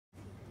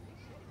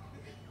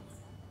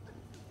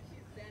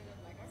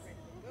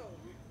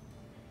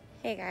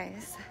Hey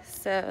guys,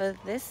 so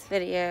this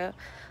video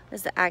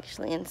was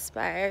actually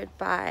inspired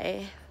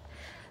by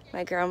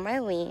my girl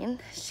Mylene.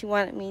 She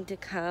wanted me to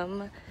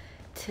come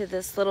to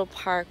this little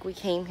park. We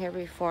came here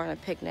before on a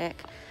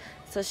picnic,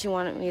 so she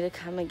wanted me to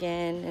come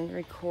again and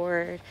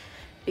record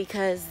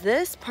because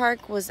this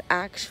park was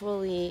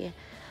actually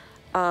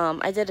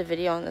I did a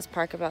video on this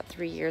park about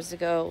 3 years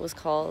ago. It was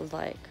called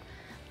like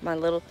My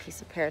Little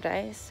Piece of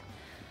Paradise.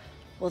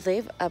 Well,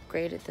 they've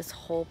upgraded this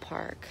whole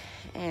park,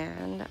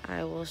 and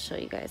I will show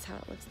you guys how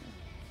it looks now.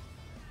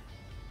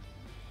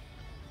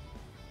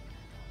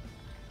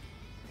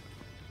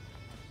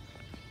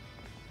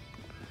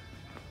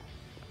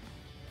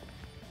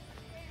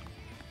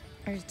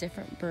 There's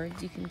different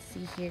birds you can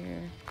see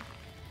here.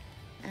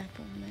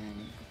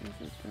 Appomattox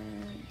river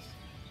birds.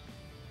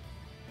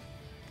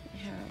 We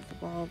have the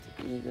bald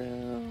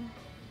eagle.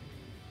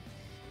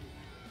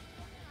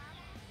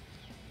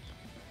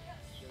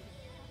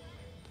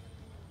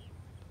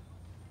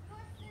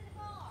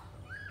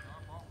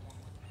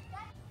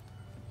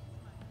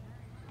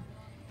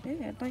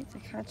 Maybe I'd like to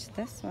catch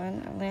this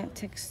one,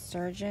 Atlantic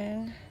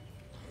sturgeon.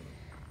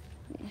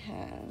 We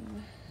have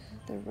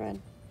the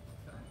red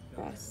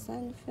breast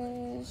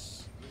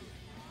sunfish.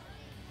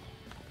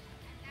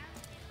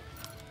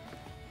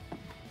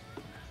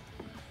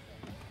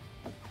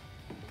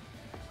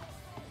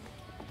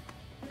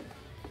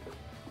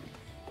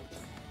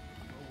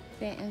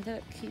 They ended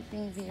up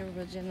keeping the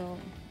original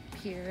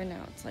pier, now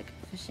it's like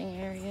a fishing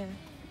area.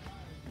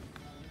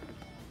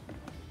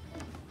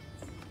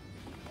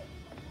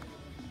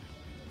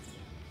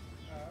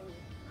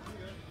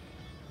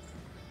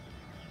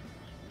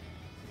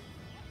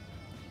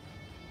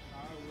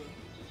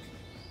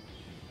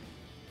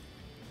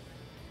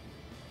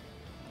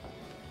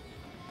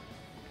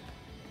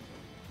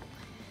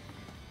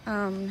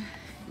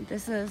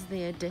 This is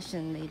the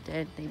addition they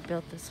did. They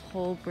built this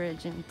whole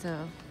bridge and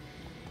so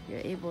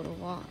you're able to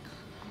walk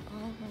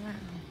all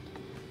around.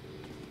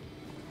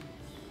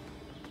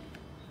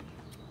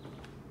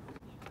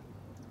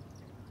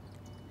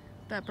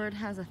 That bird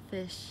has a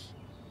fish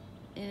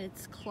in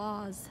its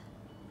claws.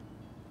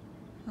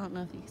 I don't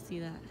know if you can see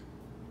that.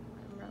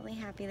 I'm really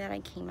happy that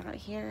I came out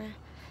here.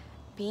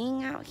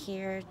 Being out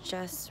here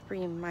just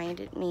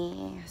reminded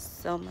me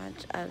so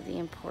much of the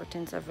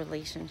importance of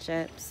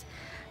relationships.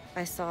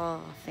 I saw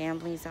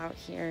families out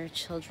here,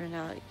 children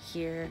out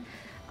here.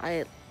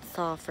 I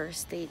saw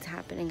first dates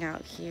happening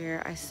out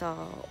here. I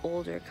saw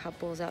older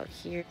couples out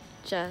here.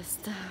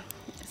 Just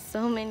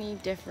so many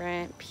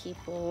different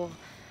people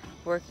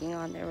working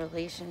on their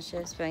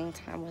relationships, spending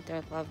time with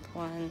their loved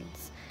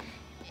ones,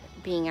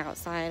 being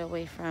outside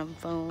away from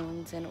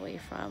phones and away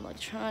from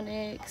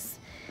electronics,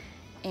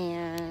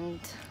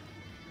 and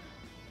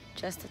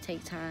just to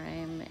take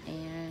time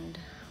and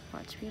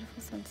watch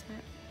beautiful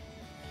sunset.